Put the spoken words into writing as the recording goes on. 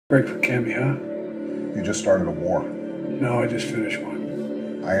Break for Cammy, huh? You just started a war. No, I just finished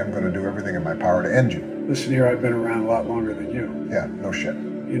one. I am going to do everything in my power to end you. Listen here, I've been around a lot longer than you. Yeah, no shit.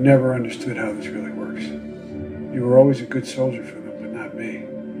 You never understood how this really works. You were always a good soldier for them, but not me.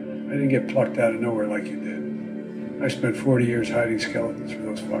 I didn't get plucked out of nowhere like you did. I spent 40 years hiding skeletons for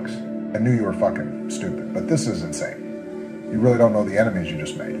those fucks. I knew you were fucking stupid, but this is insane. You really don't know the enemies you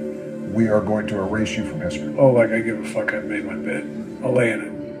just made. We are going to erase you from history. Oh, like I give a fuck I've made my bed. I'll lay in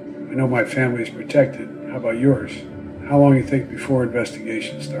it. I know my family is protected. How about yours? How long do you think before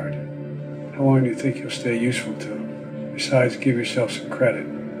investigations start? How long do you think you'll stay useful to him? Besides, give yourself some credit.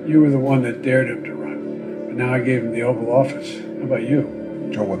 You were the one that dared him to run, but now I gave him the Oval Office. How about you?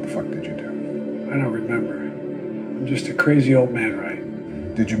 Joe, what the fuck did you do? I don't remember. I'm just a crazy old man,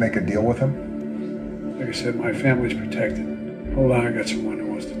 right? Did you make a deal with him? Like I said, my family's protected. Hold on, I got someone who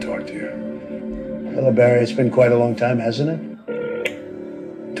wants to talk to you. Hello, Barry. It's been quite a long time, hasn't it?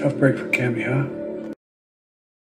 Tough break for Cammy, huh?